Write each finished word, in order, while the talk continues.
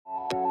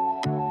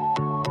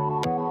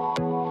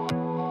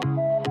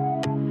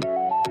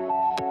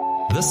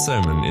This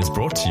sermon is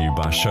brought to you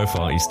by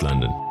Shofar East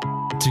London.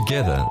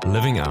 Together,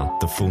 living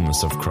out the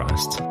fullness of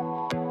Christ.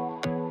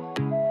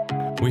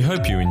 We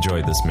hope you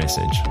enjoy this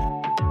message.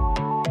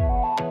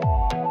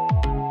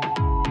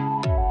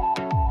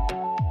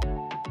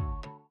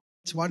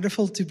 It's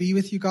wonderful to be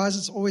with you guys.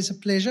 It's always a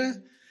pleasure.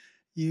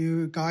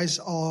 You guys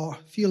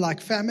feel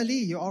like family.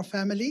 You are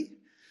family.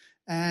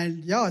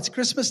 And yeah, it's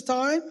Christmas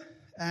time.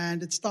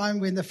 And it's time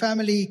when the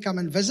family come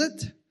and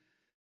visit.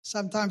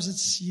 Sometimes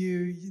it's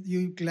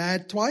you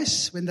glad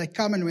twice when they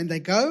come and when they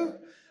go.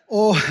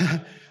 Or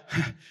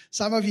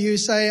some of you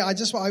say, I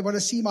want to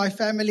see my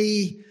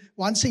family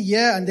once a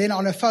year and then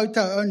on a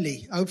photo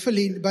only,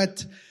 hopefully.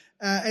 But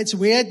it's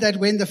weird that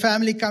when the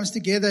family comes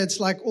together, it's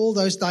like all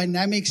those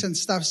dynamics and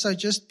stuff. So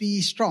just be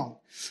strong.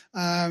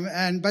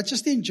 But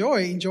just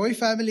enjoy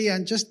family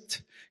and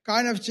just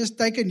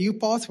take a new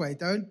pathway.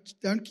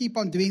 Don't keep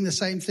on doing the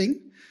same thing.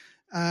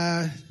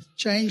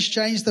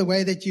 Change the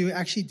way that you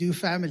actually do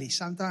family.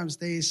 Sometimes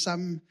there's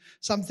some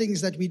things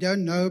that we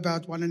don't know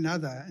about one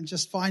another, and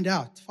just find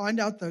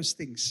out those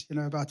things,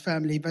 about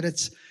family. But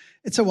it's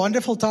a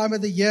wonderful time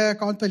of the year. I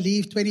can't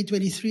believe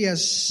 2023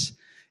 is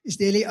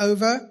nearly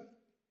over.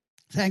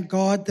 Thank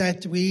God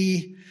that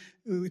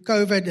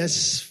COVID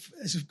has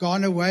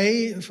gone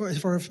away.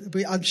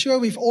 I'm sure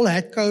we've all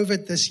had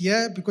COVID this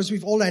year because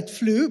we've all had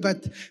flu,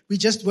 but we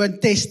just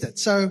weren't tested.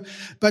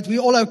 But we're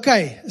all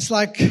okay. It's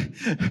like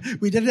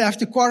we didn't have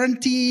to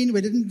quarantine.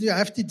 We didn't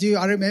have to do,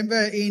 I remember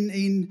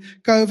in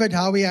COVID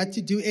how we had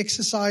to do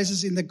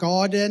exercises in the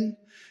garden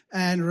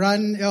and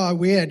run. Oh,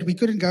 weird. We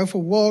couldn't go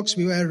for walks.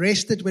 We were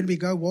arrested when we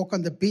go walk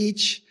on the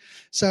beach.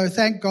 So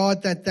thank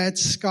God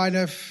that's kind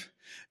of,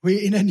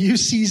 we're in a new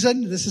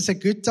season. This is a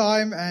good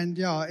time. And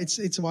yeah,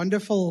 it's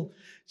wonderful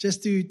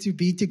just to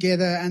be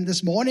together. And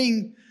this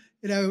morning,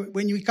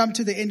 when we come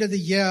to the end of the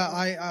year,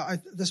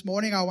 this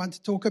morning I want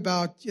to talk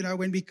about,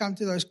 when we come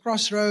to those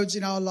crossroads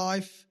in our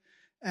life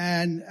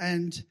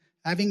and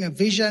having a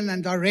vision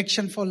and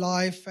direction for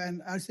life.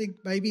 And I think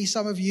maybe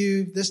some of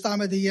you, this time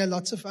of the year,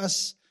 lots of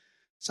us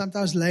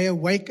sometimes lay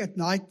awake at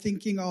night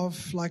thinking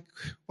of like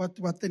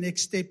what the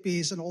next step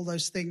is and all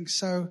those things.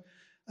 So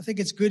I think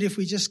it's good if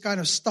we just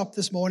kind of stop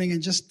this morning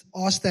and just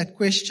ask that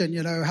question,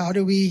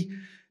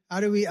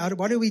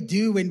 what do we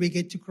do when we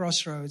get to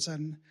crossroads?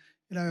 And,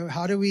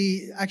 how do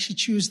we actually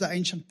choose the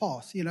ancient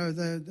path?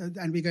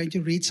 And we're going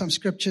to read some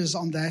scriptures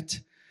on that.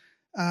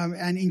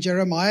 And in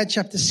Jeremiah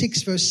chapter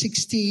 6, verse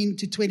 16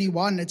 to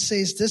 21, it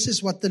says, this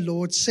is what the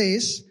Lord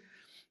says.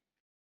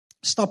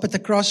 Stop at the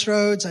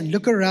crossroads and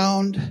look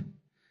around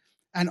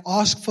and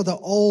ask for the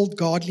old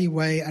godly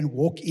way and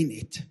walk in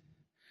it.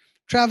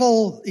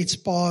 Travel its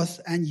path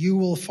and you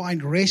will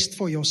find rest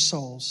for your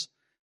souls.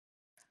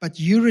 But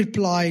you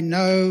reply,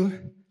 no,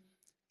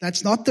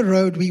 that's not the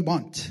road we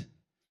want.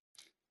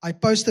 I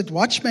posted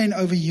watchmen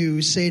over you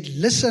who said,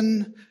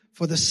 listen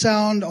for the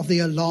sound of the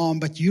alarm.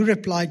 But you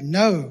replied,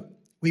 no,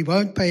 we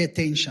won't pay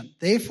attention.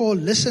 Therefore,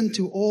 listen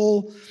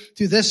to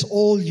this,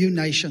 all you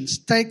nations.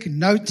 Take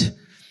note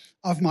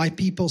of my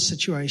people's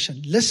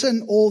situation.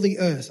 Listen, all the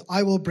earth.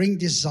 I will bring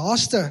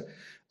disaster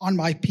on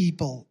my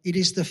people. It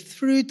is the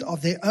fruit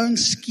of their own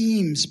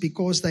schemes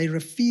because they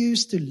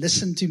refuse to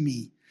listen to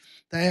me.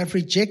 They have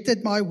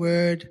rejected my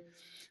word.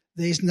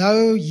 There is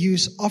no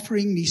use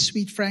offering me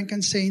sweet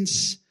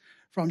frankincense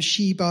from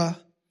Sheba.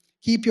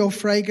 Keep your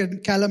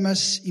fragrant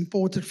calamus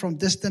imported from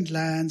distant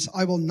lands.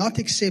 I will not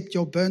accept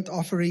your burnt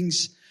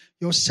offerings.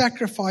 Your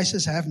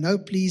sacrifices have no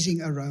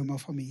pleasing aroma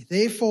for me.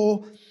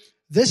 Therefore,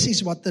 this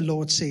is what the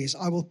Lord says.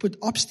 I will put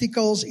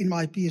obstacles in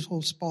my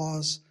people's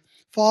paths.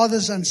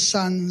 Fathers and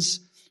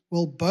sons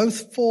will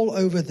both fall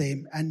over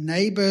them, and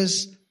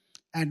neighbors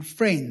and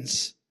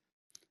friends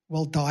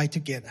will die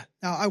together.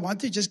 Now, I want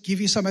to just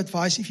give you some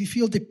advice. If you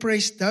feel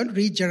depressed, don't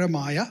read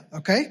Jeremiah,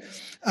 okay?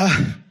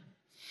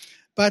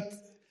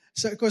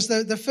 Because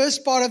the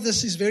first part of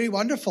this is very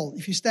wonderful.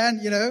 If you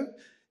stand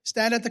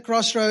at the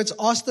crossroads,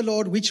 ask the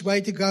Lord which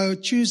way to go,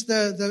 choose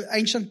the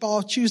ancient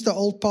path, choose the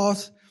old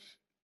path,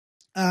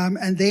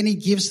 and then he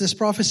gives this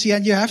prophecy.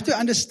 And you have to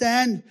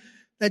understand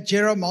that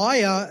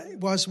Jeremiah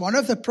was one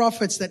of the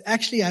prophets that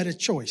actually had a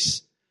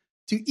choice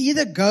to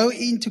either go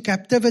into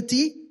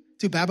captivity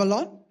to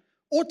Babylon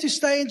or to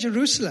stay in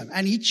Jerusalem.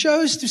 And he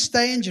chose to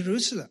stay in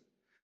Jerusalem.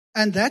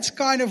 And that's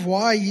kind of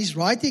why he's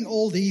writing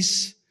all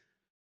these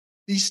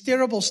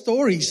terrible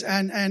stories.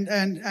 And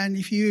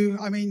if you,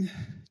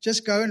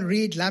 just go and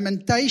read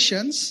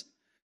Lamentations.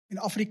 In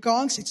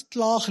Afrikaans, it's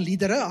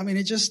klaagliedere.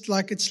 It's just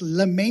like it's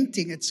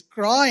lamenting, it's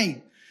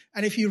crying.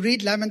 And if you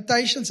read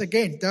Lamentations,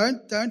 again,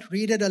 don't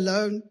read it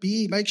alone.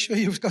 Make sure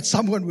you've got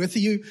someone with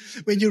you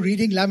when you're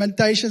reading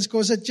Lamentations,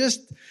 because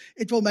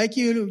it will make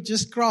you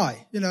just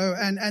cry,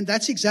 and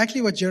that's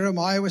exactly what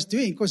Jeremiah was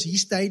doing, because he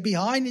stayed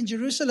behind in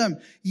Jerusalem.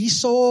 He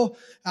saw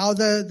how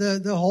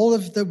the whole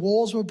of the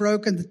walls were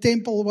broken, the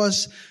temple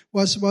was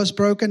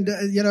broken,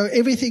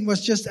 everything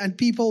was and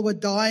people were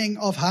dying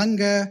of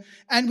hunger.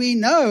 And we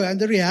know, and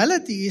the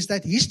reality is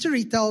that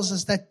history tells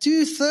us that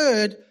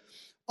 2/3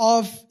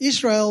 of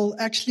Israel,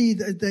 actually,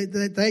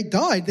 they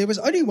died. There was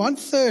only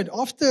 1/3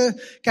 after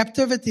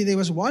captivity. There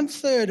was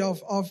 1/3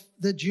 of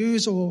the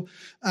Jews or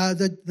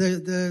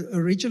the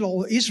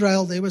original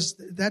Israel.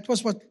 That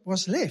was what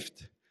was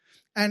left,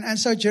 and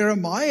so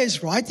Jeremiah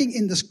is writing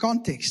in this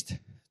context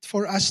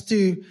for us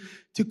to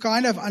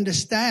kind of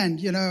understand,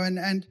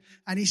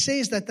 and he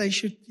says that they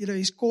should,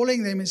 he's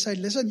calling them and say,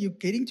 listen, you're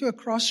getting to a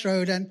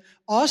crossroad, and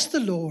ask the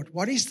Lord,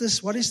 what is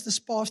this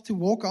path to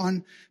walk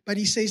on? But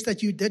he says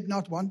that you did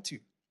not want to.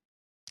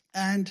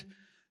 And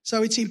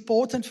so it's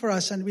important for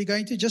us, and we're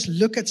going to just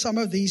look at some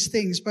of these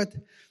things. But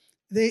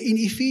there in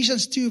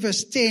Ephesians 2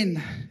 verse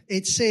 10,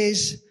 it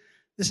says,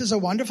 this is a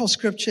wonderful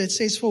scripture. It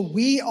says, for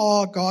we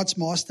are God's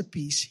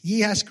masterpiece.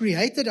 He has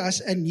created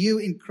us anew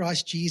in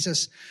Christ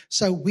Jesus,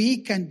 so we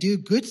can do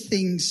good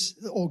things,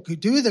 or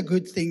do the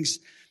good things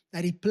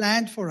that he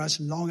planned for us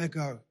long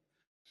ago.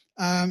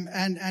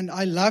 And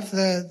I love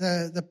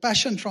the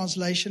Passion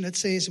Translation. It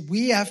says,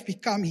 we have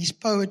become his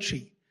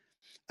poetry,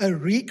 a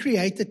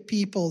recreated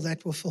people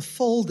that will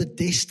fulfill the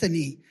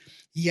destiny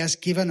he has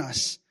given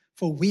us.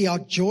 For we are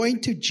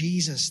joined to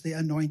Jesus, the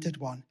Anointed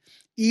One.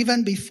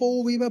 Even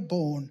before we were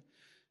born,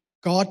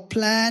 God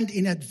planned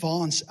in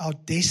advance our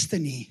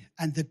destiny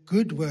and the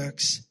good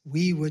works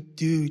we would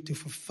do to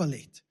fulfill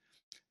it.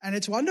 And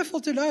it's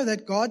wonderful to know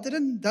that God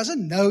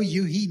doesn't know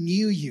you, he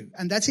knew you.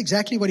 And that's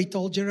exactly what he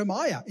told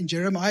Jeremiah. In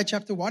Jeremiah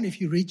chapter 1,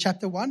 if you read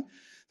chapter 1,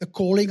 the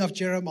calling of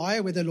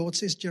Jeremiah, where the Lord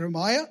says,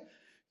 Jeremiah,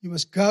 you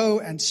must go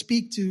and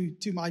speak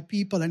to my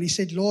people. And he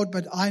said, Lord,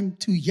 but I'm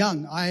too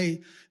young.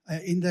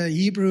 In the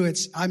Hebrew,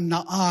 I'm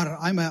na'ar.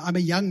 I'm a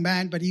young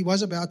man, but he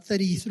was about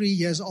 33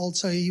 years old.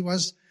 So he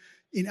was,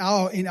 in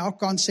our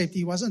concept,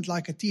 he wasn't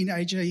like a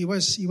teenager. He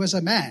was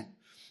a man.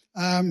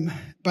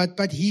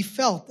 But he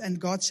felt, and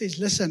God says,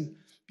 listen,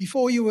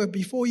 before you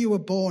were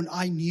born,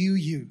 I knew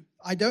you.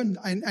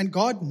 And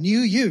God knew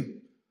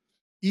you.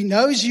 He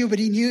knows you, but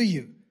he knew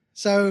you.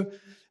 So,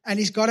 and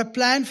he's got a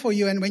plan for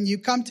you. And when you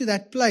come to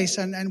that place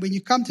and when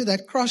you come to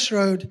that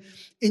crossroad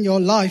in your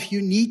life,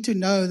 you need to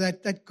know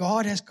that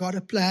God has got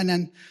a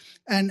plan.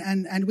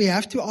 And we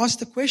have to ask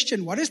the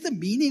question, what is the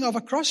meaning of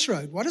a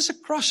crossroad? What does a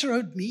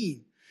crossroad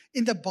mean?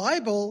 In the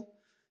Bible,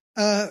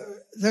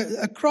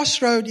 a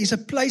crossroad is a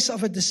place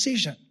of a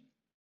decision.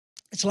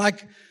 It's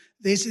like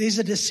there's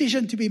a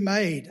decision to be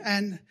made,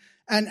 and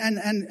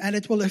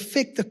it will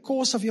affect the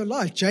course of your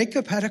life.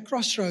 Jacob had a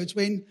crossroads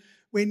when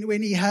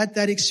he had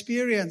that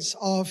experience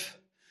of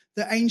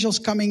the angels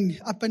coming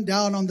up and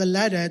down on the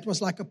ladder. It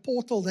was like a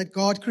portal that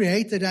God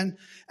created,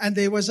 and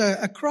there was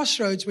a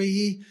crossroads where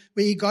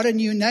he got a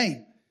new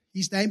name.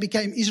 His name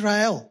became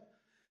Israel,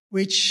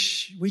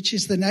 which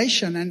is the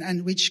nation,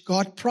 and which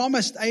God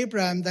promised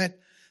Abraham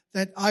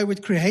that I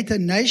would create a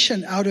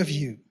nation out of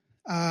you.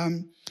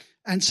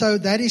 And so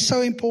that is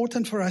so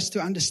important for us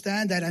to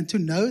understand that and to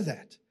know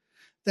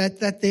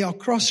that there are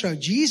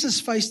crossroads.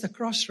 Jesus faced a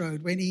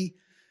crossroad when he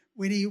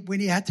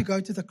had to go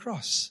to the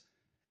cross.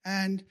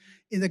 And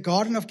in the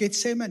Garden of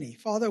Gethsemane,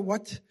 Father,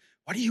 what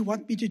do you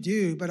want me to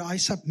do? But I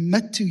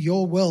submit to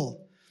your will.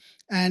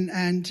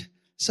 And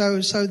so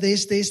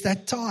there's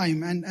that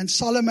time. And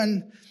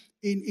Solomon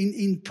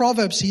in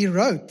Proverbs, he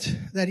wrote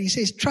that he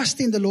says, trust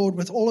in the Lord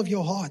with all of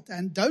your heart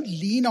and don't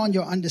lean on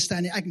your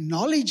understanding.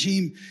 Acknowledge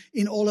him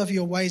in all of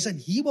your ways and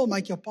he will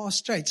make your path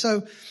straight.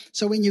 So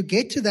when you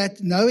get to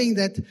that, knowing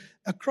that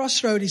a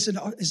crossroad is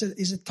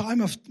a time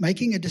of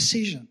making a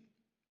decision.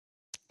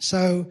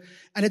 So,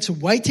 and it's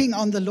waiting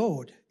on the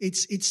Lord.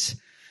 It's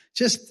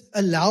just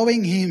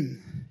allowing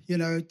him,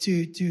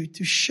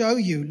 to show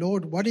you,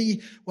 Lord, what do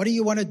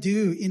you want to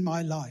do in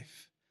my life?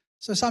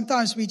 So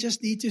sometimes we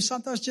just need to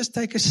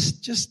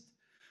just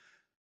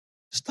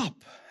stop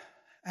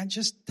and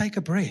just take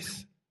a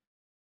breath.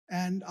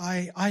 And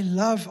I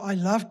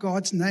love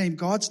God's name.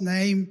 God's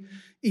name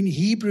in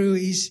Hebrew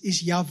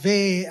is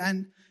Yahweh,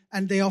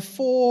 and there are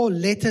 4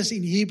 letters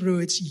in Hebrew.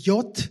 It's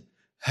Yod,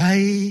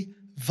 Hey,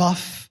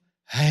 Vaf,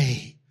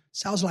 Hey.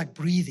 Sounds like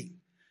breathing,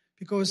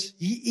 because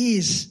He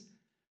is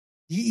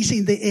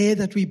in the air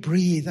that we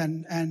breathe,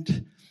 and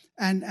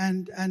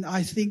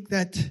I think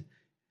that,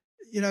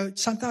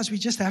 sometimes we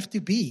just have to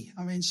be.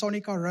 I mean,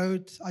 Sonika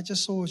wrote, I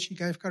just saw she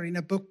gave Karina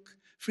a book,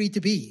 Free to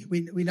Be.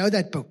 We know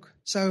that book.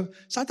 So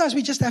sometimes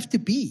we just have to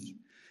be.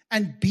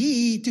 And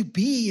to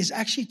be is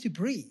actually to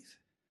breathe.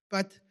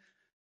 But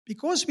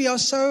because we are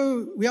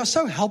so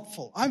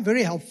helpful, I'm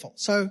very helpful.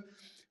 So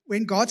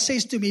when God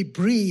says to me,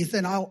 breathe,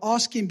 then I'll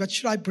ask him, but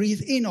should I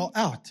breathe in or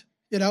out?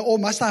 Or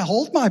must I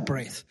hold my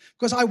breath?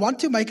 Because I want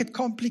to make it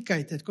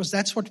complicated, because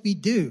that's what we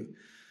do.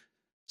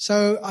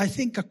 So I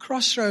think a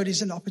crossroad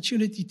is an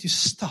opportunity to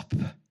stop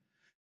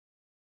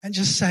and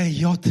just say,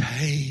 Yod,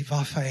 Hey,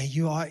 Vaf, Hey,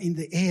 you are in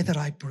the air that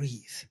I breathe.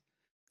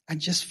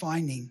 And just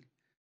finding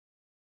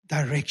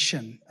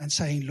direction and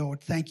saying,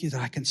 Lord, thank you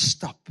that I can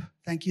stop.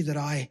 Thank you that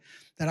I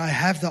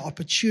have the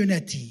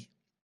opportunity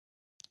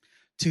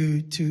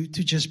to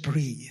just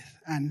breathe.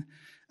 And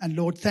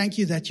Lord, thank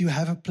you that you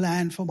have a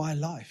plan for my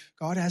life.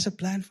 God has a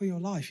plan for your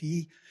life.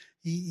 He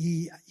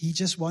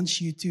just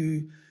wants you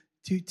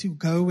to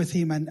go with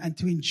him and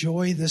to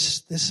enjoy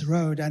this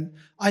road. And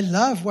I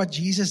love what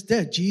Jesus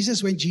did.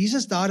 When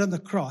Jesus died on the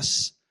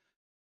cross,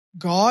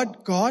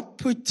 God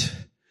put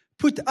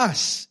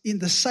us in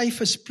the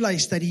safest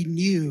place that he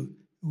knew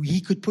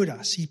he could put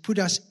us. He put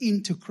us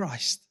into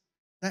Christ.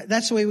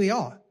 That's where we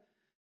are.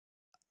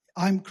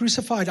 I'm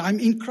crucified. I'm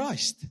in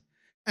Christ.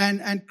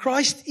 And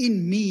Christ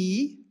in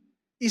me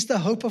is the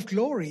hope of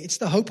glory. It's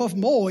the hope of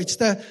more.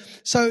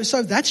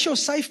 So that's your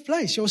safe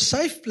place. Your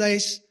safe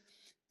place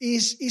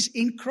is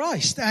in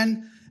Christ.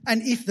 And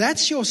if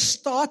that's your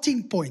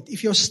starting point,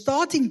 if your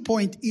starting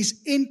point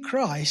is in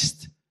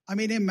Christ, I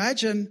mean,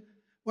 imagine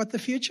what the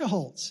future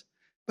holds.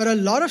 But a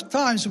lot of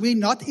times we're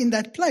not in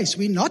that place.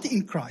 We're not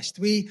in Christ.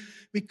 We're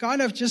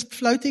kind of just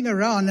floating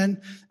around, and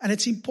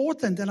it's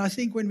important. And I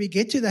think when we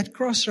get to that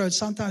crossroads,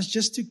 sometimes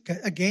just to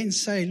again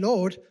say,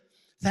 Lord,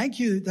 thank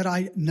you that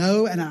I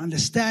know and I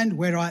understand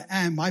where I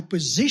am. My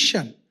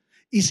position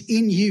is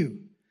in you,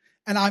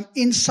 and I'm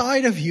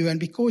inside of you.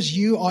 And because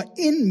you are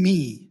in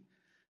me,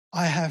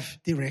 I have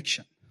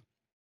direction.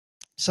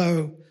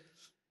 So,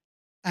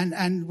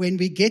 and when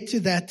we get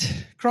to that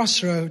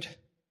crossroad,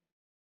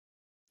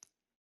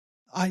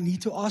 I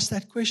need to ask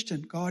that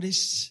question. God,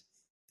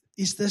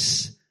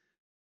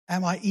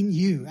 am I in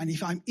you? And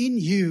if I'm in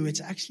you,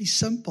 it's actually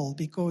simple,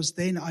 because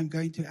then I'm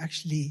going to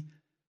actually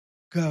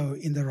go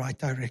in the right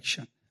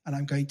direction, and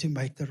I'm going to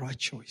make the right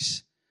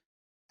choice,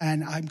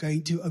 and I'm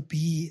going to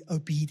be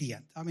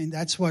obedient. I mean,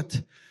 that's what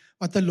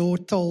the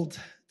Lord told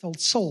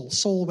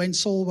Saul. When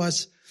Saul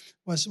was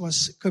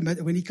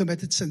committed, when he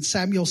committed sin,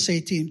 Samuel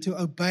said to him,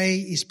 to obey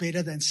is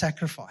better than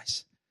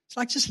sacrifice. It's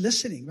like just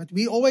listening, but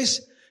we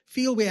always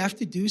feel we have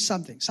to do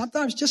something.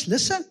 Sometimes just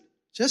listen,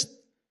 just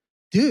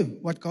do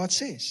what God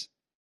says.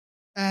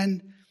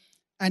 And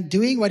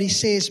doing what he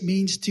says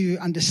means to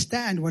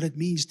understand what it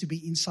means to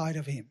be inside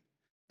of him.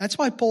 That's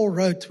why Paul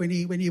wrote when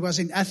he was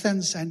in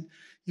Athens and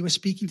he was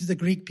speaking to the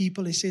Greek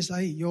people. He says,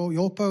 hey,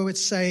 your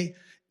poets say,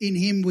 in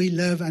him we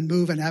live and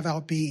move and have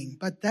our being.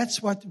 But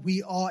that's what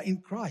we are in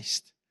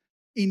Christ.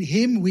 In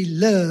him we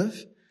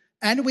live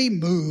and we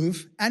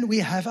move and we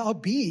have our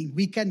being.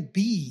 We can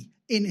be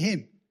in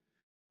him.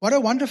 What a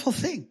wonderful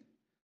thing.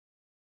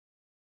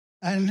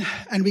 And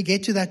we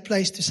get to that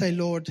place to say,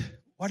 Lord,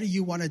 what do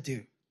you want to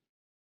do?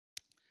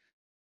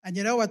 And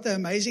you know what the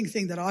amazing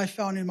thing that I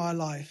found in my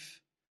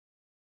life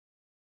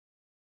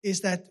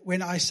is that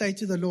when I say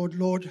to the Lord,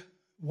 Lord,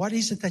 what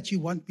is it that you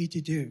want me to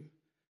do?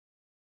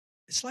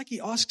 It's like he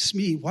asks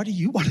me, what do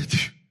you want to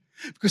do?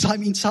 Because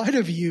I'm inside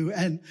of you,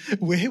 and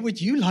where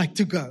would you like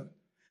to go?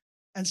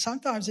 And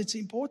sometimes it's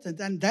important,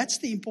 and that's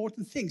the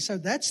important thing. So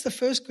that's the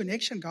first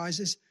connection, guys,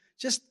 is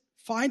just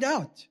find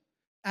out.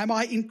 Am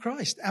I in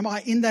Christ? Am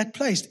I in that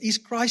place? Is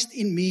Christ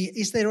in me?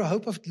 Is there a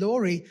hope of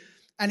glory?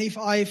 And if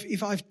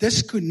I've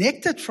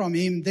disconnected from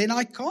him, then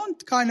I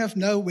can't kind of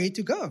know where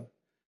to go.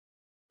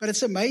 But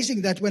it's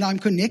amazing that when I'm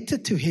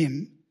connected to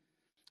him,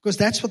 because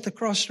that's what the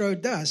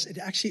crossroad does, it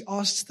actually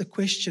asks the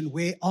question,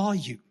 where are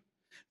you?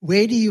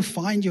 Where do you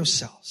find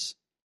yourselves?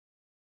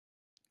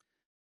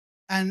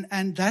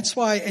 And that's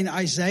why in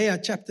Isaiah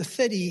chapter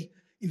 30,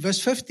 in verse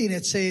 15,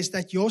 it says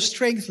that your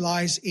strength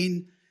lies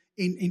in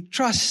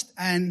trust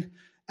and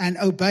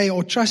obey,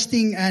 or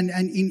trusting and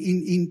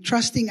in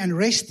trusting and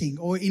resting,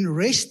 or in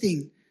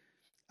resting,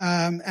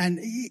 and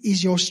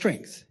is your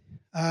strength.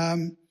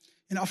 In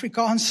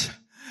Afrikaans,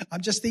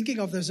 I'm just thinking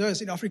of this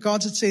verse. In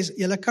Afrikaans it says,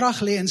 julle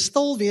krag lê in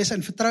stil wees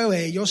en vertroue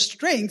hê. Your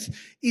strength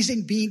is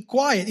in being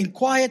quiet. In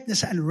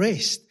quietness and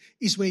rest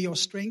is where your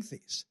strength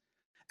is.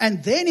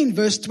 And then in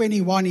verse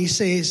 21 he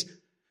says,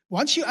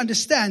 once you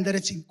understand that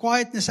it's in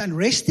quietness and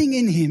resting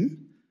in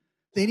him,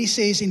 then he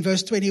says in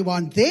verse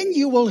 21, then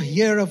you will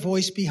hear a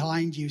voice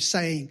behind you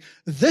saying,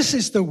 this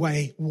is the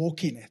way,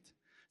 walk in it.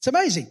 It's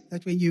amazing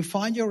that when you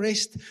find your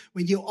rest,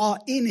 when you are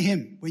in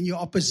him, when you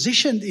are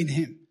positioned in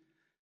him,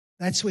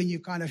 that's when you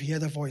kind of hear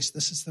the voice,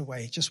 this is the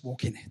way, just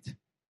walk in it.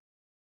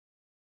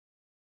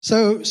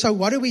 So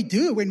what do we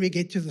do when we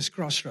get to this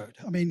crossroad?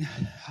 I mean,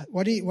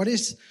 what do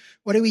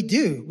we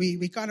do?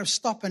 We kind of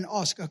stop and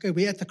ask, okay,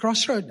 we're at the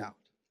crossroad now.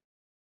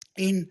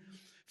 In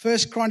 1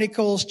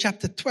 Chronicles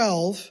chapter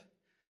 12,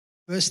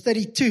 verse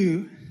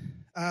 32,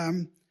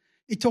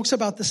 it talks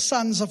about the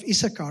sons of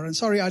Issachar. And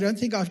sorry, I don't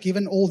think I've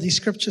given all these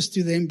scriptures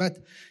to them, but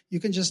you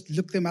can just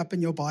look them up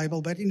in your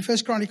Bible. But in 1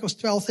 Chronicles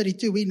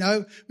 12:32,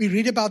 we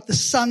read about the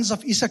sons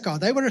of Issachar.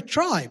 They were a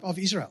tribe of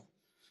Israel.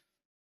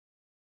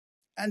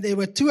 And there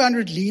were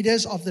 200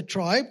 leaders of the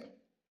tribe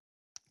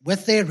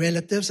with their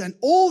relatives. And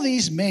all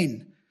these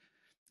men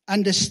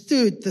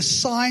understood the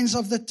signs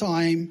of the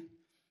time,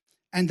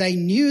 and they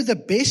knew the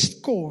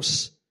best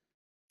course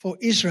for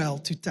Israel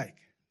to take.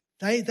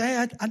 They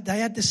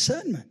had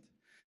discernment.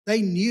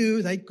 They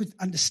knew, they could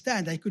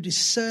understand, they could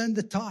discern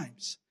the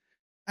times.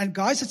 And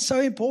guys, it's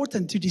so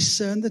important to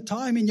discern the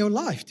time in your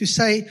life, to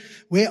say,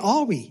 where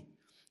are we?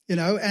 You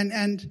know, and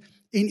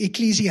in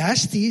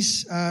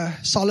Ecclesiastes,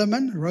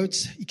 Solomon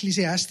wrote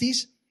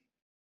Ecclesiastes.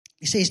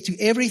 He says, to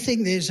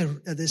everything there's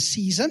a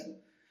season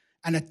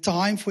and a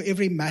time for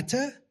every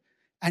matter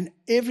and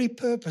every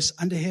purpose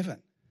under heaven.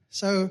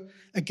 So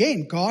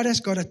again, God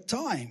has got a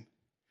time.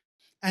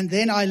 And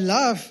then I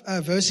love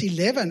verse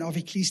 11 of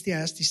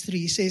Ecclesiastes 3.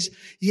 He says,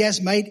 He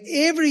has made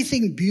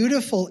everything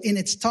beautiful in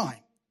its time.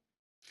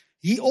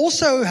 He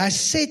also has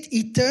set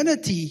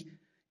eternity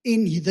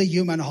in the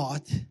human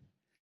heart.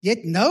 Yet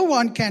no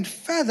one can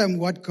fathom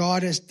what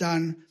God has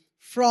done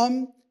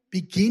from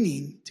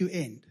beginning to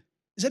end.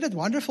 Isn't it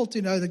wonderful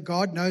to know that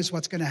God knows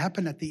what's going to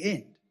happen at the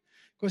end?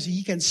 Because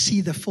He can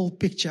see the full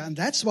picture. And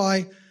that's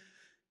why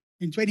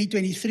in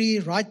 2023,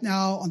 right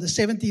now, on the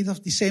 17th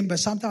of December,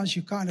 sometimes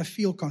you kind of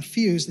feel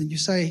confused and you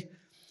say,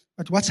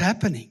 but what's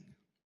happening?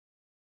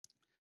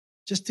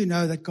 Just to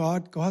know that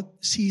God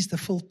sees the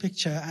full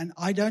picture, and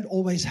I don't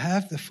always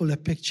have the fuller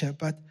picture,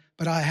 but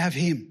I have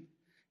Him,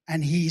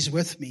 and He's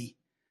with me.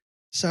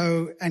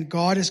 So, and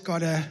God has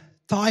got a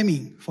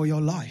timing for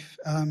your life.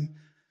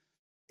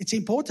 It's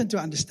important to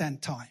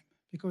understand time,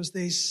 because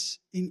there's,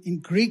 in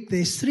Greek,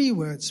 there's 3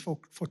 words for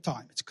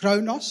time. It's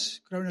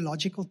chronos,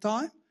 chronological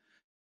time.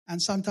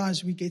 And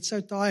sometimes we get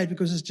so tired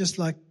because it's just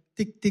like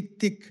tick, tick,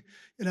 tick.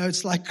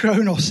 It's like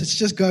chronos. It's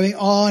just going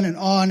on.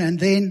 And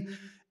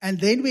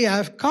then we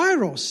have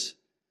kairos,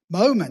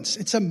 moments.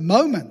 It's a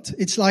moment.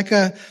 It's like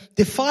a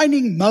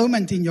defining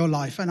moment in your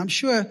life. And I'm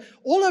sure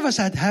all of us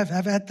have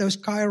had those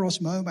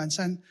kairos moments.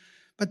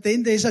 But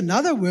then there's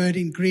another word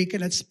in Greek,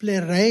 and it's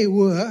plereo,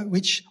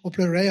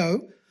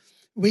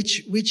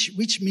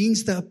 which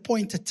means the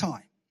appointed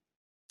time.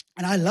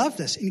 And I love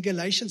this. In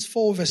Galatians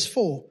 4, verse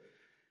 4,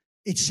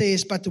 it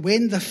says, but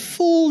when the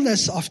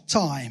fullness of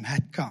time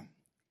had come,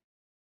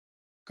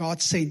 God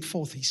sent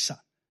forth His Son.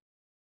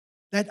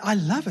 That I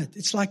love it.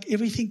 It's like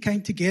everything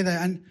came together.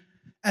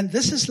 And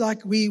this is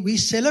like we're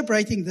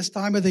celebrating this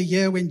time of the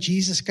year when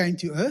Jesus came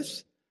to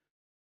earth.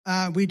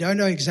 We don't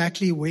know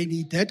exactly when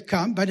He did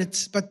come, but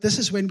this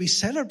is when we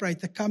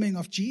celebrate the coming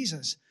of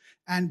Jesus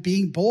and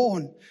being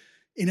born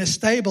in a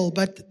stable.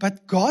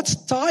 But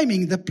God's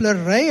timing, the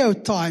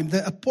plereo time,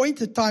 the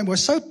appointed time,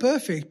 was so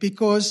perfect,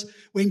 because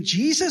when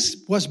Jesus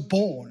was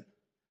born,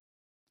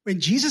 when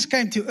Jesus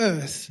came to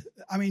earth,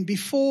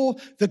 before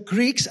the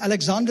Greeks,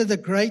 Alexander the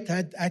Great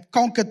had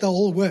conquered the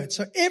whole world.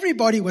 So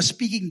everybody was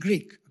speaking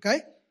Greek,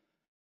 okay?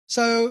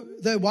 So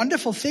the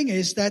wonderful thing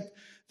is that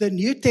the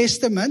New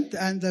Testament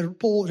and the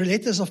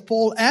letters of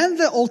Paul and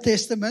the Old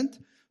Testament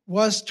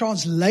was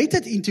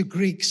translated into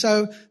Greek.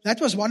 So that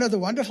was one of the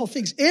wonderful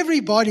things.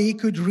 Everybody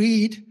could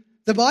read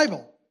the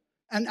Bible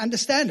and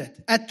understand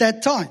it at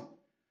that time.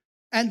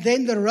 And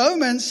then the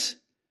Romans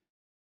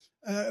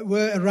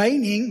were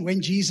reigning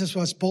when Jesus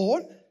was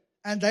born,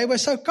 and they were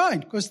so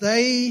kind, because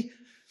they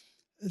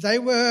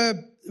were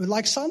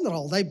like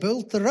Sandraal. They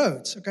built the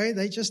roads, okay?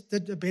 They just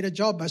did a better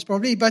job, most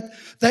probably. But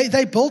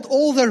they built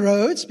all the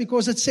roads,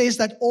 because it says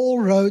that all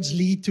roads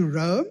lead to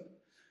Rome.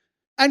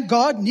 And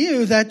God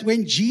knew that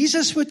when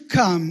Jesus would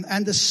come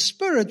and the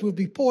Spirit would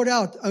be poured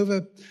out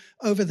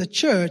over the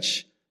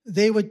church,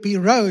 there would be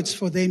roads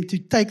for them to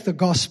take the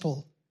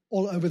gospel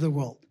all over the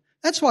world.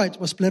 That's why it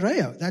was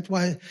plereo. That's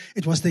why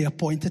it was the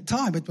appointed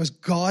time. It was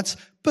God's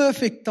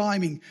perfect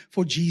timing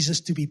for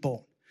Jesus to be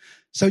born.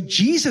 So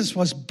Jesus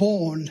was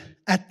born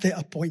at the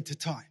appointed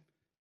time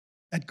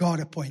that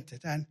God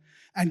appointed.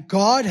 And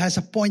God has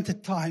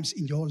appointed times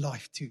in your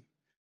life too.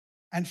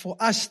 And for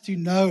us to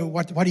know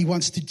what He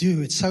wants to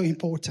do, it's so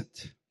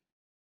important.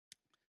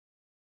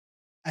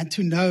 And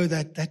to know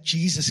that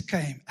Jesus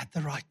came at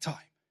the right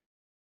time.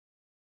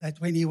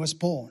 That when He was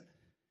born.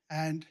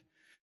 And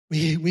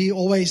we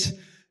always,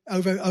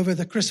 over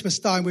the Christmas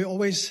time, we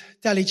always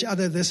tell each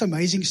other this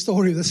amazing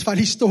story, this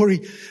funny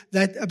story,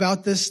 that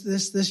about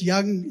this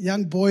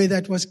young boy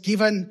that was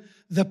given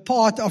the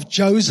part of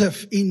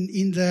Joseph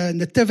in the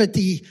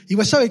nativity. He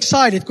was so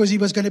excited because he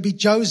was going to be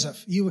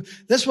Joseph.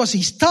 This was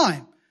his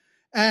time.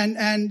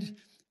 And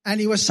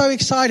he was so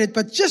excited.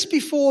 But just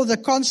before the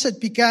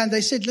concert began,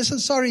 they said, listen,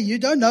 sorry, you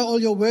don't know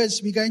all your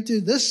words.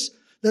 This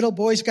little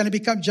boy is going to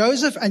become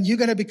Joseph, and you're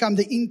going to become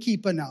the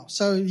innkeeper now.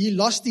 So he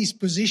lost his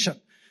position.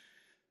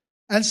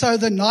 And so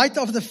the night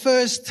of the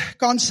first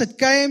concert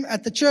came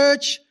at the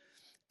church,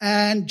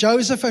 and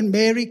Joseph and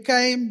Mary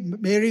came.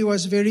 Mary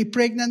was very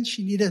pregnant.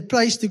 She needed a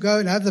place to go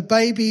and have the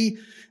baby.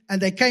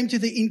 And they came to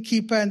the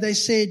innkeeper and they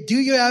said, do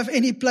you have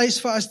any place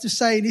for us to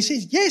stay? And he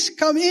says, yes,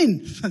 come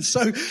in. And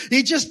so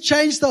he just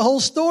changed the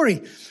whole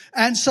story.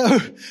 And so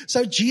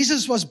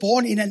Jesus was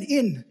born in an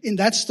inn in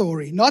that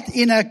story, not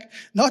in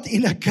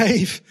a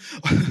cave.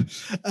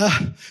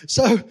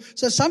 So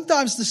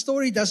sometimes the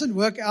story doesn't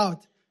work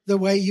out the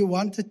way you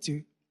want it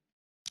to.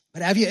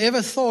 But have you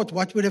ever thought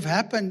what would have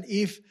happened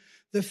if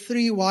the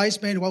 3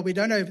 wise men, well, we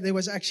don't know if there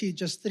was actually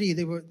just 3,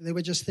 there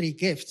were just 3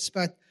 gifts,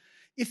 but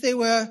if there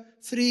were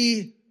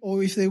 3,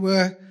 or if they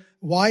were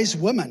wise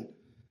women,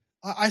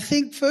 I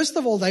think, first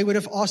of all, they would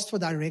have asked for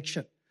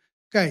direction.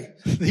 Okay,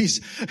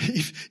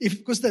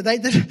 because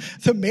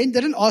the men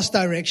didn't ask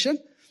direction,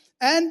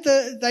 and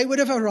they would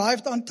have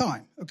arrived on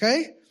time.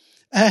 Okay,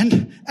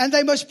 and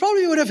they most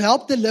probably would have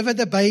helped deliver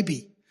the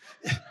baby.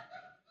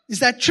 Is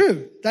that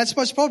true? That's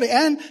most probably.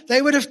 And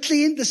they would have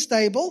cleaned the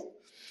stable,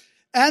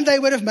 and they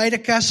would have made a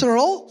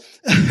casserole.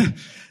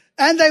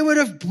 And they would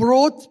have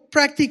brought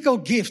practical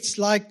gifts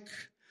like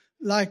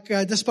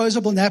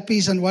disposable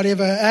nappies and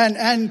whatever,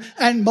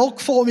 and milk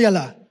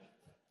formula.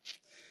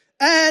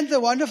 And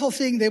the wonderful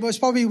thing, there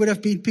probably would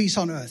have been peace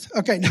on earth.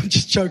 Okay, no, I'm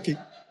just joking.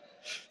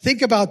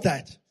 Think about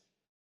that.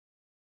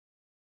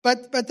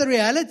 But the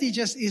reality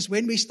just is,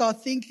 when we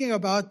start thinking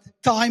about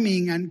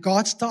timing and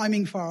God's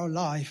timing for our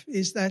life,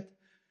 is that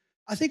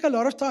I think a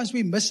lot of times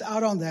we miss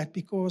out on that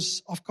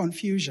because of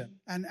confusion.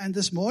 And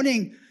this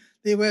morning,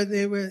 there were,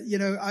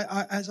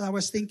 as I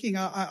was thinking,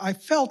 I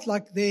felt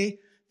like there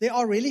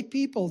are really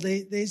people.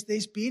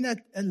 There's been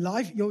a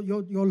life.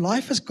 Your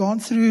life has gone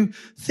through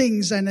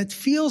things, and it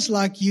feels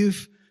like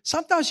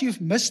sometimes you've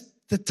missed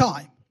the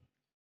time.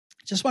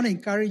 I just want to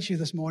encourage you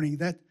this morning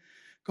that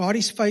God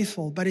is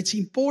faithful, but it's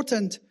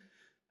important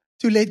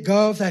to let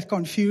go of that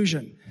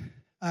confusion,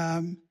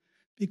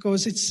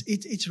 because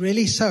it's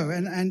really so.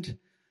 And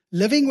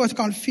living with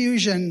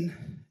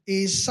confusion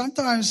is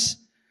sometimes,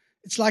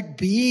 it's like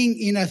being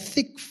in a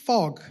thick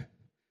fog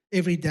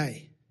every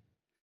day.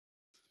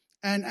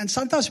 And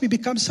sometimes we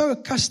become so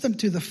accustomed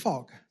to the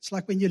fog. It's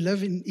like when you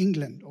live in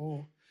England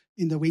or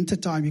in the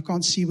wintertime, you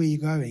can't see where you're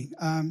going.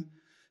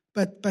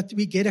 But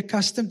we get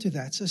accustomed to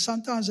that. So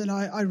sometimes, and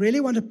I really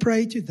want to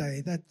pray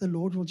today that the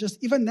Lord will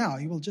just, even now,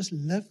 He will just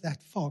lift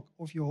that fog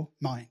of your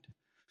mind,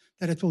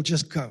 that it will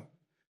just go,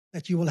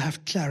 that you will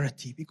have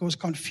clarity, because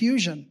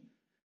confusion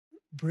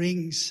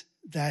brings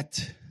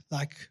that,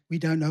 like, we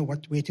don't know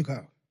where to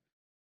go.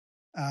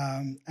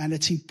 And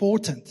it's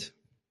important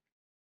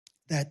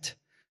that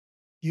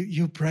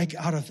you break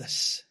out of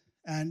this.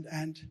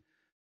 And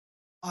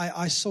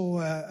I saw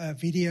a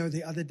video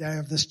the other day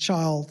of this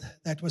child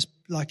that was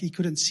like, he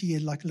couldn't see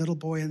it, like a little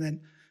boy, and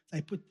then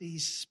they put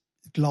these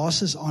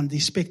glasses on,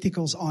 these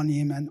spectacles on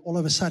him, and all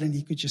of a sudden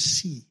he could just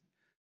see.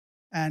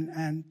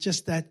 And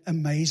just that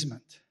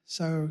amazement.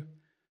 So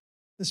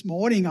this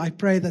morning I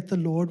pray that the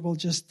Lord will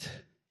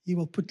He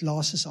will put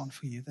glasses on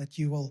for you, that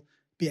you will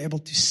be able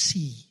to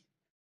see.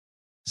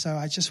 So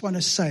I just want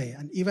to say,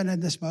 and even in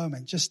this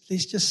moment,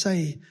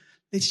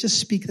 let's just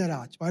speak that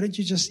out. Why don't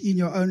you just in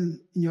your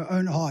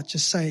own heart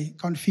just say,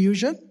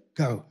 confusion,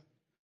 go.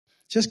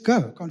 Just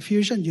go.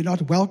 Confusion, you're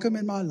not welcome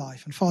in my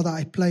life. And Father,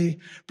 I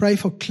pray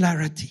for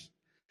clarity,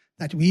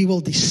 that we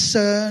will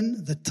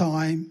discern the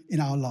time in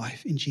our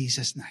life in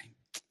Jesus' name.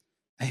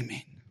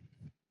 Amen.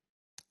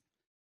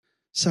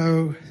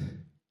 So,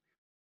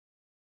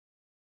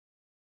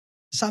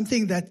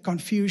 something that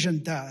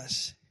confusion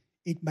does,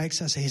 it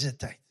makes us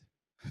hesitate.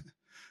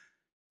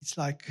 It's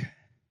like,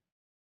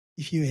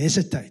 if you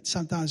hesitate,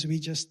 sometimes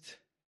we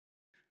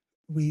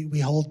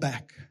hold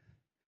back.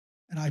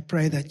 And I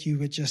pray that you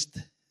would just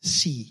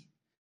see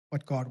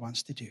what God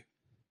wants to do.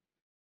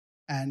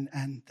 And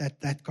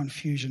that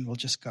confusion will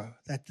just go.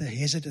 That the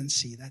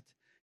hesitancy, that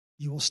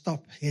you will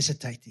stop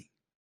hesitating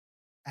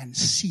and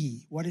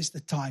see what is the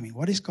timing.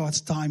 What is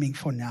God's timing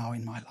for now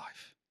in my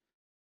life?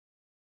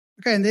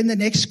 Okay, and then the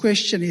next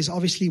question is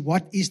obviously,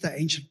 what is the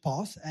ancient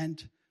path?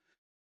 And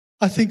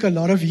I think a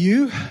lot of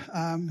you,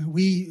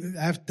 we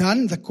have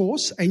done the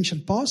course,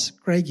 Ancient Paths.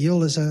 Craig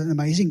Hill is an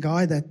amazing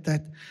guy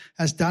that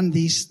has done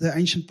the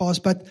ancient paths.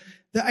 But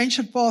the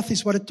ancient path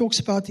is what it talks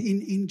about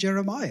in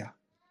Jeremiah.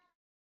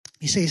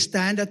 He says,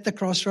 stand at the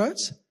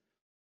crossroads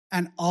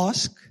and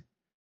ask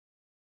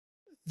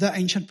the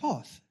ancient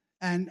path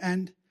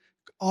and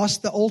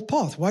ask the old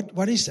path.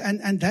 What is,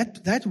 and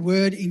that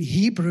word in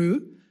Hebrew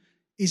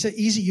is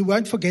easy. You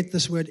won't forget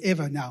this word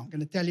ever now. I'm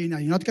going to tell you now.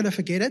 You're not going to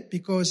forget it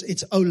because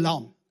it's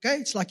olam. Okay,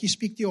 it's like you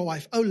speak to your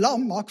wife.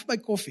 Olam, maak vir my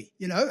koffie.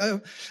 You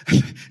know,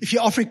 if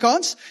you're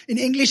Afrikaans, in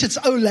English it's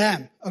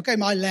olam. Okay,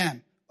 my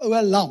lamb.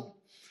 Olam.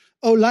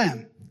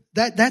 Olam.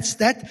 That's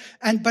that.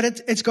 But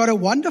it's got a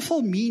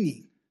wonderful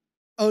meaning.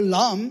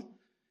 Olam,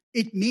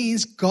 it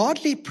means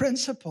godly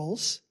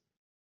principles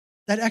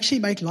that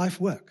actually make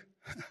life work.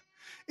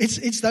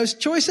 It's those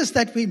choices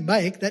that we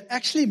make that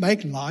actually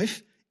make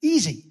life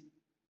easy.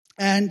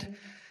 And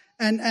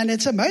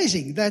it's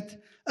amazing that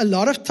a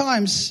lot of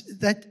times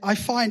that I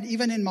find,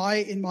 even in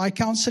my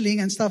counseling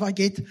and stuff,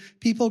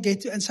 people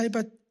get to and say,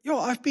 but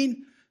I've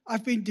been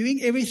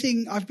doing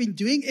everything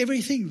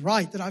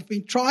right, and I've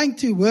been trying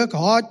to work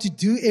hard to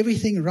do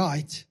everything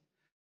right,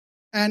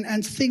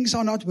 and things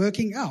are not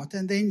working out.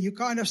 And then you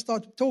kind of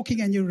start talking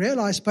and you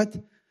realize, but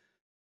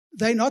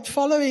they're not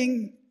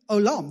following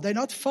olam. They're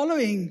not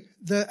following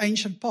the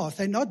ancient path.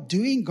 They're not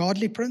doing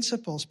godly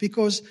principles,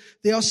 because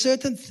there are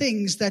certain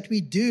things that we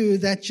do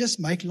that just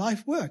make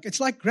life work. It's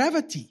like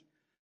gravity.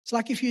 It's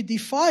like if you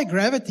defy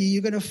gravity,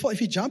 you're going to fall. If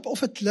you jump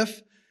off a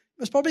cliff,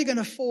 it's probably going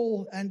to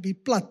fall and be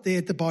plat there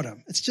at the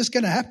bottom. It's just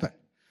going to happen.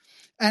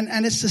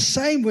 And it's the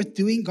same with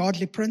doing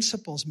godly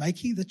principles,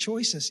 making the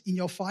choices in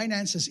your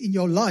finances, in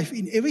your life,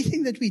 in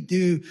everything that we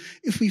do.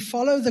 If we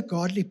follow the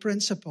godly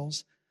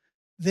principles,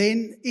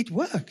 then it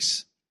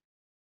works.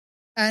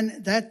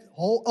 And that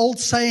whole old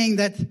saying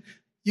that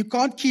you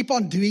can't keep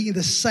on doing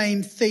the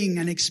same thing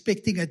and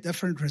expecting a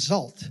different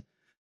result.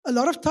 a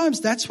lot of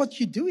times that's what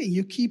you're doing.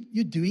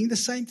 You're doing the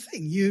same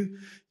thing.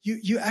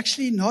 You're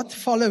actually not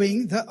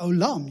following the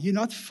olam. You're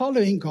not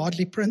following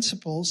godly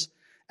principles.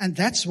 And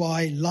that's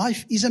why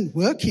life isn't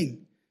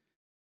working.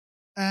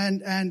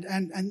 And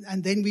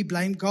then we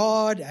blame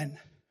God, and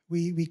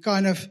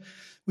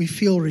we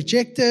feel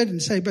rejected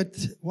and say, but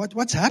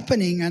what's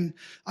happening? And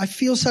I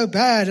feel so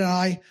bad.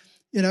 And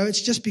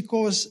it's just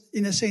because,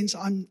 in a sense,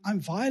 I'm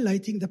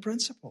violating the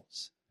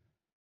principles.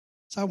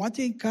 So I want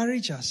to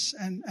encourage us.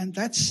 And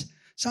that's,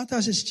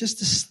 sometimes it's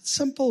just a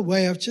simple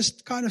way of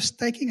just kind of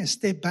taking a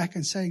step back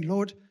and saying,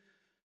 Lord,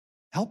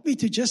 help me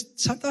to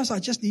sometimes I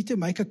just need to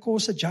make a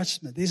course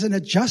adjustment. There's an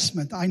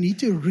adjustment. I need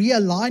to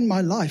realign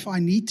my life. I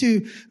need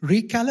to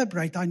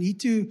recalibrate. I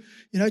need to,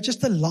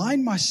 just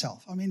align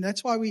myself. I mean,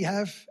 that's why we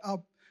have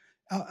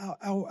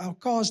our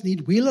cars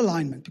need wheel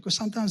alignment, because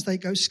sometimes they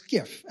go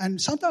skiff,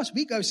 and sometimes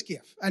we go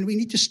skiff, and we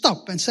need to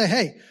stop and say,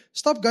 hey,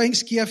 stop going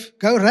skiff,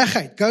 go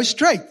reguit, go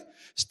straight.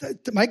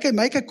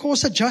 Make a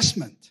course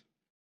adjustment.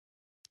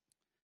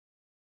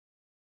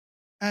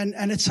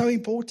 And it's so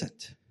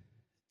important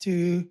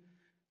to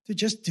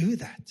just do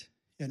that,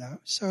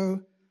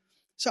 So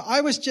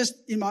I was just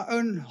in my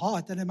own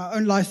heart and in my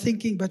own life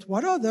thinking, but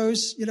what are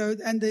those,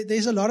 and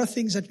there's a lot of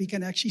things that we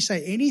can actually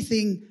say,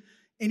 anything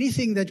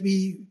that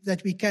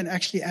we can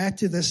actually add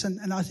to this.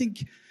 And I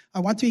think I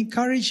want to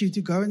encourage you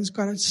to go and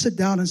kind of sit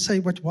down and say,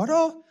 but what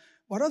are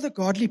the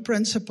godly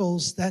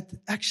principles that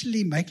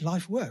actually make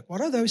life work?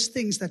 What are those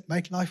things that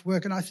make life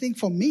work? And I think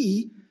for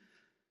me,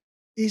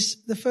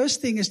 the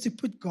first thing is to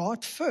put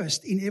God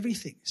first in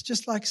everything. It's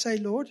just like say,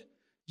 Lord,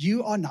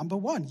 you are number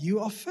one. You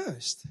are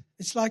first.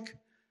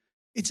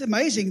 It's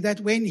amazing that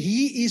when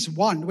he is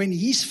one, when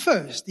he's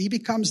first, he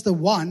becomes the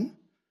one,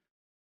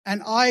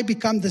 and I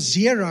become the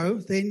zero,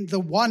 then the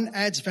one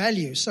adds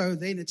value. So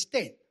then it's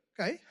 10.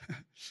 Okay.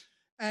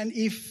 And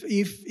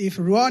if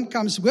Ruan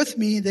comes with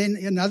me, then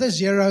another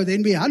zero,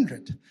 then we're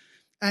 100.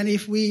 And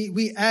if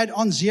we add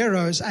on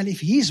zeros, and if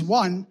he's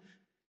one,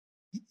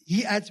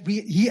 he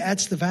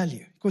adds the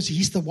value, because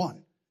he's the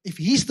one. If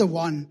he's the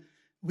one,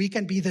 we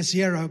can be the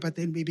zero, but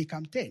then we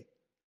become 10.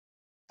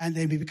 And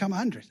then we become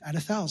 100 and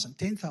 1,000,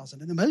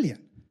 10,000 and 1,000,000,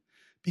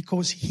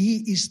 because he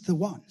is the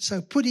one.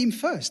 So put him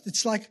first.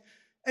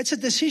 It's a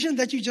decision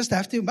that you just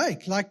have to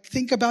make. Like,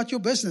 think about your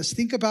business.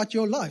 Think about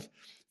your life.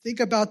 Think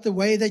about the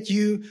way that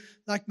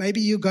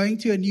maybe you're going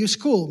to a new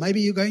school.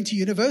 Maybe you're going to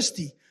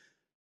university.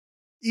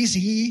 Is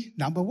he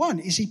number one?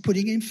 Is he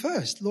putting him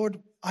first?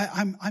 Lord,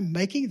 I'm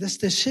making this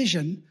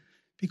decision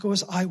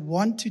because I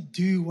want to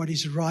do what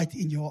is right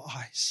in your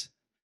eyes.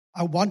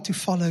 I want to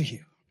follow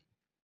you.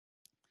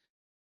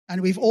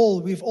 And we've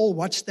all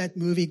watched that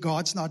movie,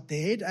 God's Not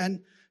Dead.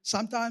 And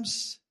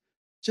sometimes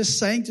just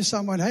saying to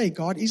someone, hey,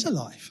 God is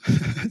alive.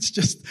 It's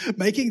just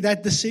making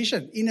that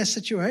decision in a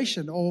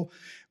situation, or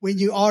when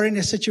you are in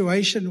a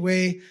situation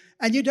where,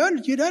 and you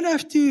don't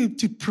have to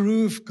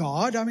prove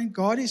God. I mean,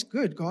 God is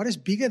good. God is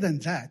bigger than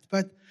that.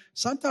 But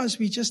sometimes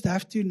we just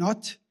have to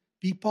not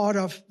be part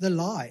of the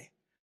lie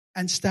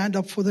and stand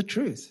up for the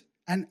truth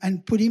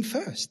and put him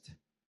first.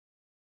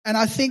 And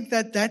I think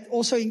that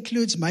also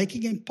includes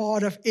making him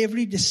part of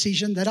every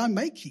decision that I'm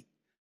making.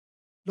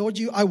 Lord,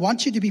 I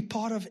want you to be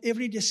part of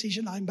every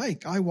decision I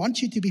make. I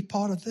want you to be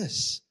part of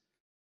this.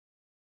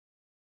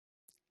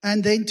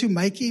 And then to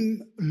make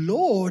him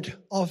Lord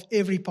of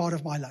every part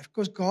of my life.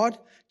 Because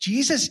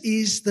Jesus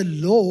is the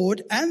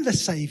Lord and the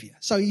Savior.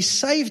 So he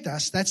saved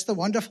us. That's the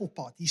wonderful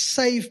part. He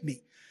saved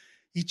me.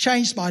 He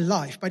changed my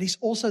life. But he's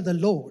also the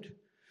Lord,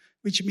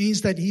 which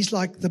means that he's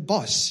like the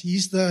boss.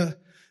 He's the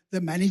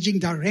managing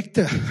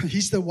director.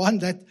 He's the one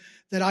that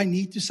I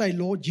need to say,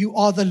 Lord, you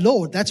are the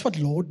Lord. That's what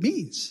Lord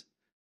means.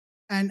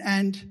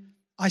 And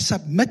I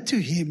submit to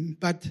him,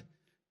 but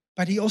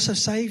he also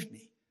saved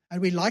me. And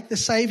we like the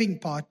saving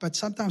part, but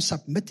sometimes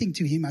submitting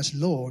to him as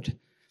Lord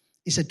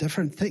is a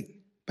different thing.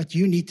 But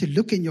you need to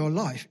look in your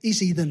life.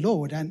 Is he the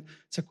Lord? And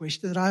it's a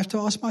question that I have to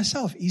ask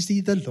myself. Is he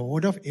the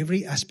Lord of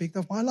every aspect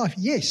of my life?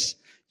 Yes.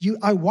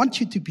 I want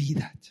you to be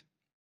that.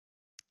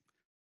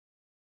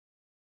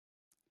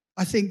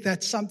 I think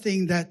that's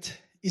something that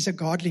is a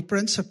godly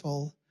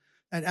principle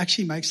that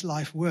actually makes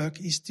life work,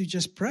 is to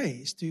just pray,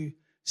 is to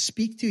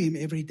speak to him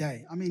every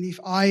day. I mean, if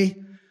I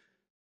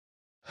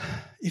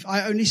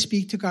only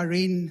speak to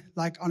Corrie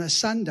like on a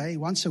Sunday,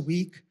 once a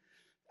week,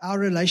 our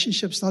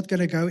relationship's not going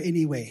to go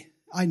anywhere.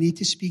 I need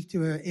to speak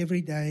to her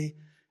every day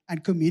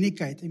and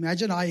communicate.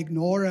 Imagine I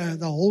ignore her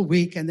the whole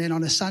week, and then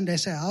on a Sunday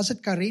say, how's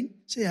it, Corrie?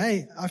 Say,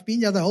 hey, I've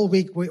been here the whole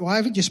week. Why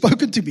haven't you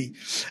spoken to me?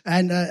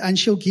 And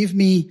she'll give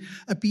me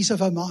a piece of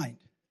her mind.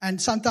 And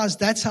sometimes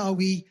that's how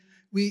we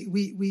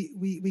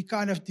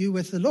kind of do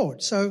with the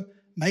Lord. So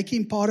make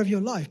him part of your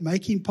life.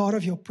 Make him part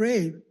of your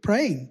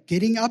praying,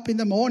 getting up in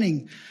the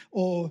morning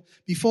or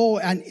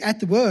before and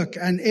at work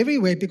and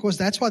everywhere, because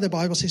that's why the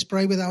Bible says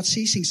pray without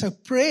ceasing. So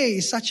prayer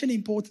is such an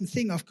important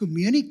thing of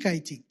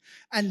communicating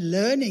and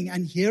learning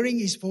and hearing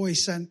his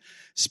voice and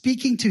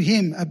speaking to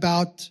him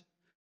about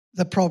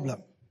the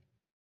problem.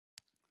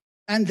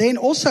 And then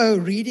also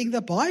reading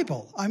the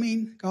Bible. I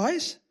mean,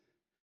 guys,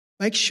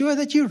 make sure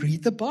that you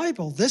read the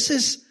Bible.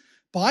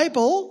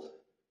 Bible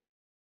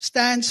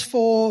stands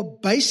for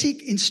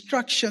basic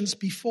instructions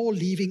before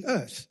leaving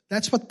earth.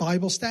 That's what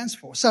Bible stands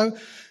for. So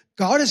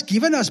God has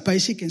given us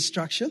basic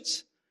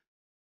instructions.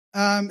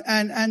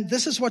 And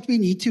this is what we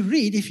need to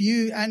read.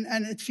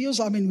 And it feels,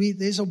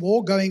 there's a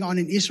war going on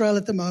in Israel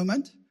at the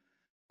moment.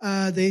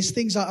 There's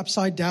things are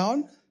upside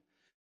down.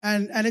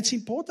 And it's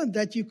important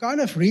that you kind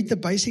of read the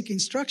basic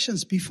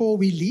instructions before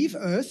we leave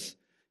earth,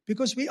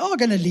 because we are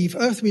going to leave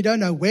earth. We don't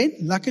know when.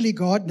 Luckily,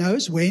 God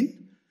knows when.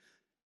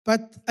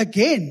 But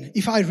again,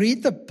 if I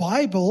read the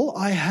Bible,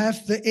 I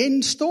have the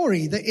end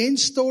story. The end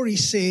story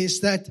says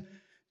that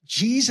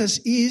Jesus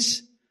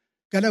is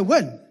going to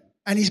win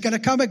and he's going to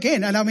come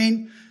again.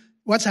 And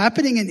what's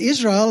happening in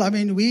Israel,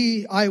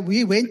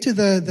 we went to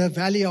the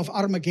valley of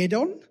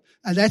Armageddon,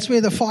 and that's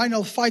where the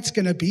final fight's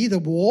going to be, the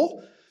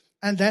war.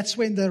 And that's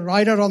when the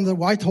rider on the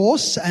white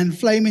horse and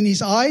flame in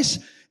his eyes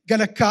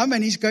going to come,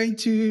 and he's going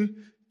to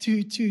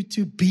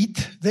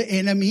beat the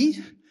enemy,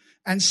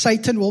 and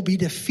Satan will be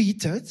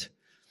defeated,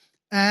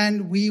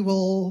 and we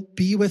will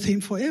be with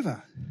him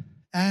forever.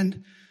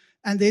 And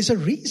there's a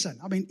reason.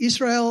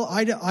 Israel,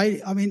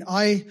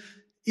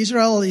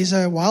 Israel is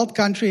a wild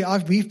country.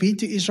 We've been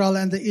to Israel,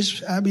 and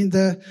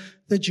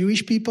the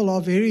Jewish people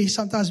are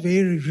sometimes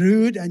very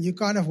rude, and you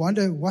kind of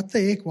wonder, what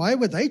the heck, why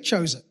were they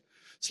chosen?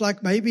 It's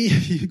like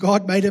maybe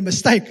God made a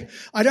mistake.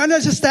 I don't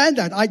understand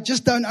that. I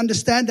just don't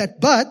understand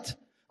that. But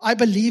I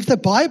believe the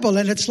Bible,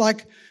 and it's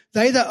like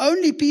they're the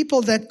only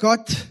people that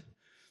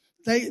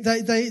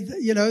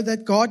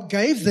that God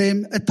gave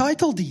them a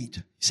title deed.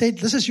 He said,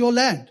 "This is your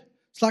land."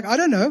 It's like, I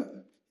don't know,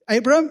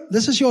 Abram,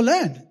 this is your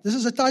land. This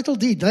is a title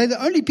deed. They're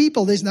the only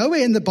people. There's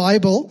nowhere in the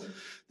Bible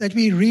that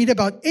we read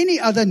about any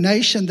other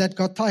nation that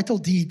got title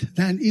deed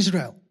than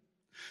Israel.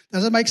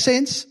 Does it make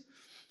sense?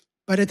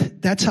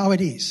 But that's how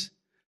it is.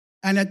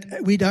 And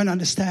we don't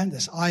understand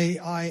this.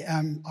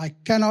 I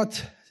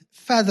cannot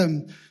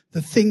fathom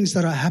the things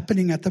that are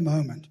happening at the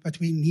moment. But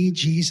we need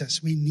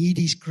Jesus. We need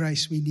his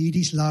grace. We need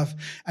his love.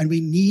 And we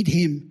need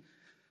him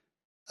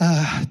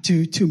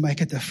to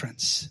make a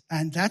difference.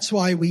 And that's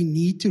why we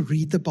need to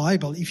read the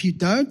Bible. If you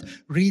don't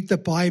read the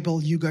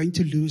Bible, you're going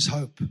to lose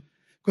hope.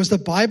 Because the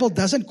Bible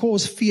doesn't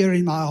cause fear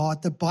in my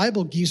heart. The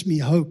Bible gives me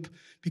hope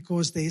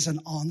because there's an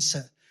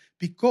answer.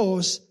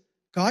 Because,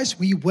 guys,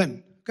 we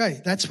win.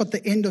 Okay, that's what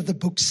the end of the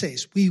book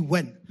says. We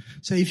win.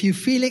 So if you're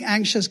feeling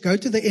anxious, go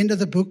to the end of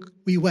the book.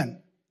 We win.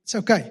 It's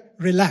okay.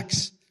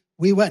 Relax.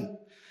 We win.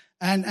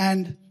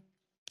 And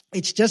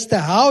it's just the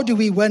how do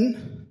we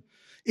win?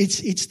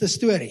 It's the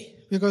story,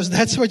 because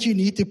that's what you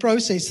need to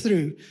process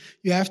through.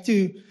 You have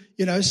to,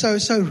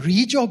 so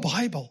read your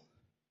Bible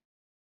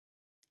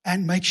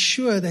and make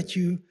sure that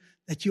you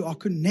are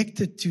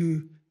connected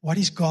to what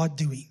is God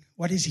doing?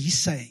 What is he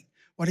saying?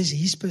 What is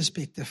his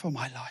perspective for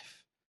my life?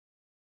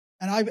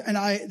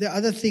 The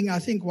other thing, I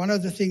think one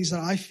of the things that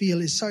I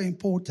feel is so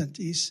important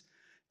is,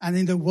 and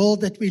in the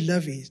world that we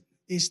live in,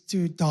 is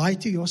to die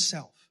to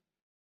yourself.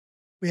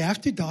 We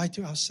have to die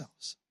to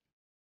ourselves.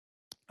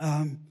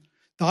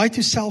 Die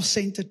to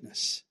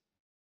self-centeredness.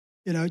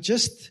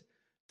 Just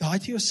die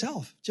to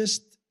yourself.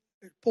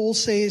 Paul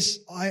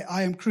says,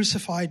 I am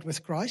crucified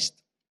with Christ.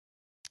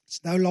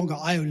 It's no longer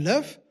I who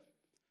live,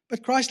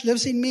 but Christ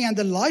lives in me, and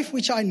the life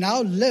which I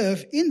now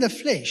live in the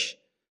flesh,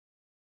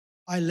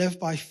 I live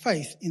by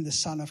faith in the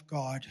Son of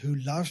God who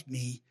loved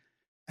me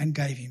and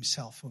gave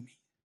himself for me.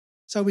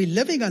 So we're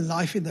living a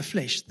life in the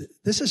flesh.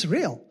 This is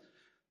real.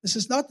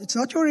 It's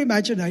not your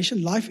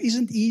imagination. Life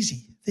isn't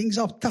easy. Things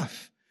are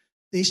tough.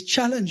 There's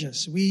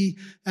challenges. We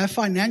have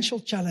financial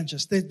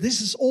challenges.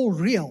 This is all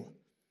real.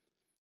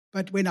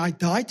 But when I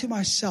die to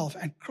myself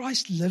and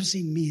Christ lives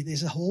in me,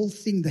 there's a whole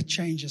thing that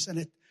changes. And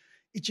it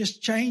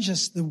just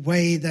changes the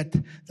way that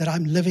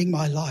I'm living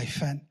my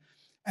life.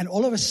 And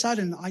all of a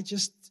sudden,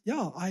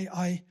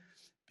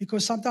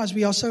 because sometimes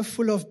we are so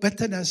full of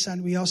bitterness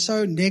and we are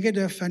so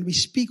negative and we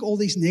speak all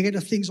these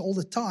negative things all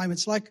the time.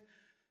 It's like,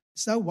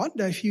 it's no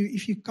wonder if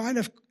you kind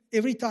of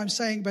every time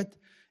saying, but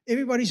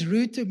everybody's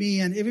rude to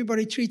me and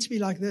everybody treats me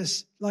like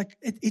this. Like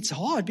it's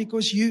hard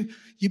because you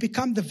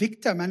become the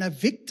victim, and a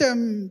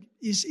victim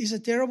is a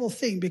terrible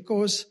thing,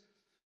 because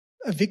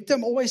a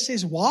victim always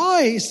says,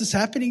 why is this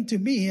happening to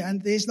me?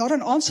 And there's not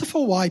an answer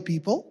for why,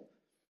 people.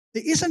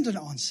 There isn't an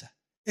answer.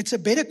 It's a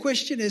better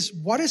question is,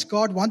 what does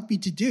God want me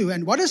to do?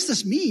 And what does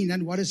this mean?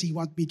 And what does he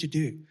want me to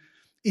do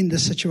in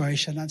this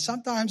situation? And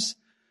sometimes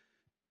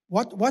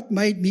what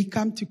made me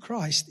come to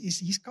Christ is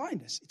his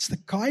kindness. It's the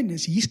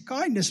kindness. His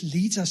kindness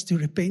leads us to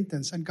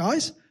repentance. And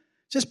guys,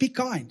 just be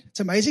kind. It's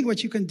amazing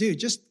what you can do.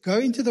 Just go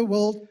into the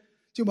world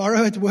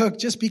tomorrow at work.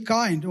 Just be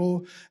kind,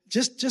 or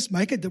just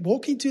make it,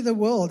 walk into the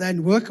world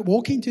and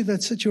walk into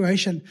that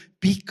situation.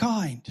 Be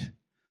kind.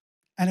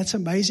 And it's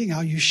amazing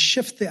how you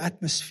shift the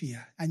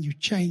atmosphere and you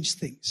change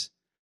things,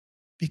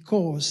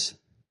 because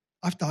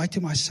I've died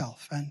to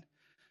myself, and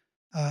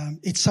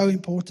it's so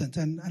important.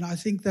 And I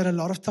think that a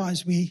lot of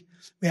times we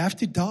have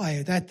to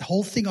die. That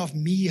whole thing of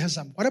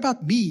meism. What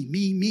about me,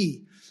 me,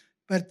 me?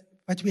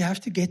 But we have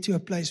to get to a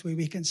place where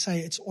we can say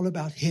it's all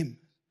about him.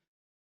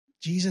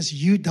 Jesus,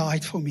 you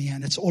died for me,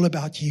 and it's all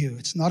about you.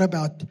 It's not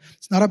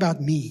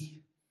about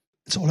me.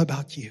 It's all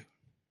about you.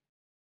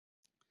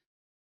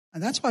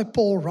 And that's why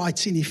Paul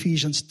writes in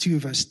Ephesians 2,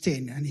 verse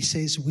 10, and he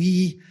says,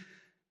 we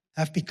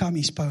have become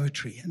his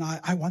poetry. And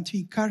I want to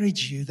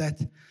encourage you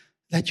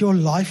that your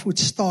life would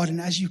start,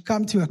 and as you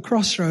come to a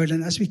crossroad,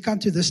 and as we come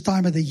to this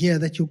time of the year,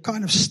 that you'll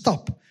kind of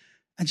stop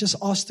and just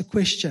ask the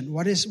question,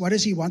 what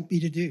does he want me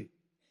to do?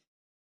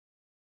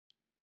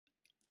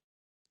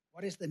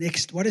 What is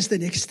the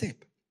next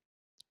step?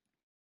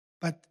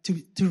 But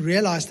to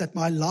realize that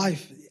my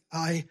life,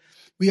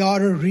 we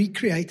are a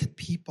recreated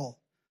people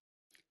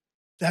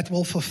that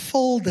will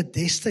fulfill the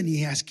destiny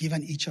he has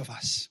given each of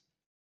us.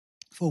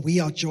 For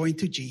we are joined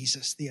to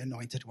Jesus, the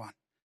Anointed One.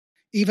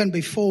 Even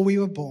before we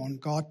were born,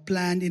 God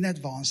planned in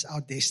advance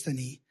our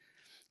destiny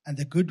and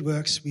the good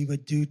works we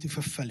would do to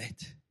fulfill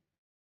it.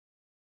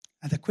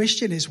 And the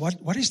question is,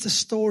 what is the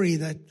story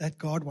that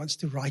God wants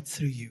to write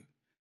through you?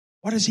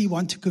 What does he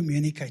want to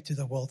communicate to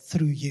the world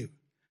through you?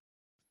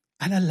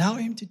 And allow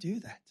him to do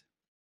that.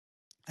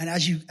 And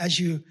as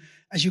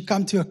you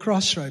come to a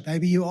crossroad,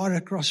 maybe you are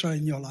at a crossroad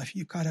in your life,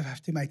 you kind of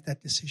have to make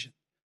that decision.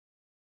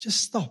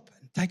 Just stop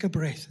and take a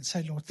breath and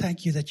say, Lord,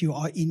 thank you that you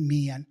are in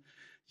me, and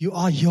you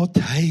are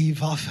Yod-Heh,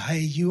 Vav-Heh.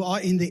 You are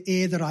in the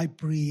air that I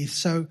breathe,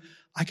 so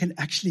I can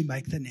actually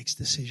make the next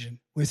decision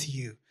with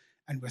you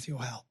and with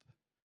your help.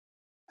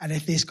 And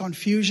if there's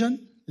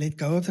confusion, let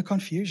go of the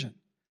confusion.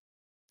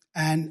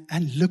 And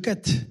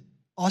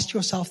ask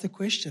yourself the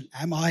question,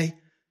 am I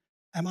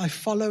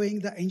following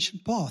the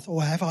ancient path,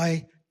 or have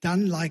I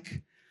done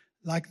like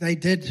they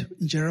did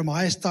in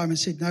Jeremiah's time and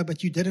said, no,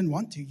 but you didn't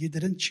want to. You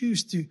didn't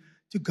choose to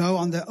go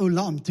on the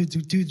olam,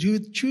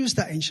 to choose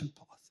the ancient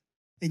path.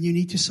 Then you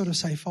need to sort of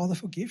say, Father,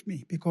 forgive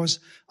me, because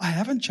I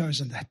haven't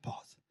chosen that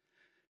path.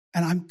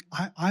 And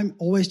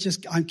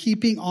I'm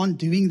keeping on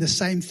doing the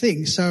same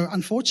thing. So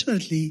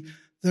unfortunately,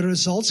 the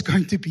result's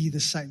going to be the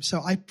same. So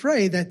I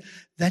pray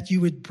that you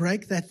would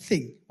break that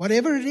thing,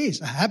 whatever it is,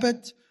 a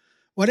habit,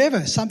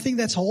 whatever, something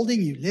that's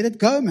holding you. Let it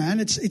go, man.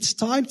 It's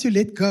time to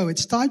let go.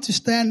 It's time to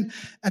stand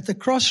at the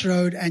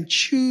crossroad and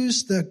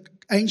choose the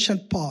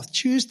ancient path.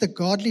 Choose the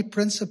godly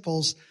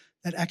principles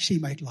that actually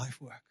make life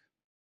work.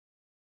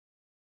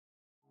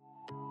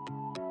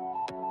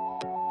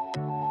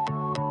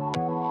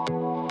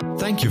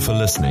 Thank you for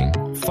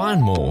listening.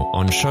 Find more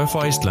on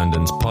Shofar East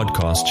London's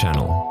podcast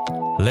channel.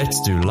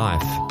 Let's do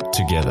life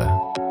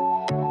together.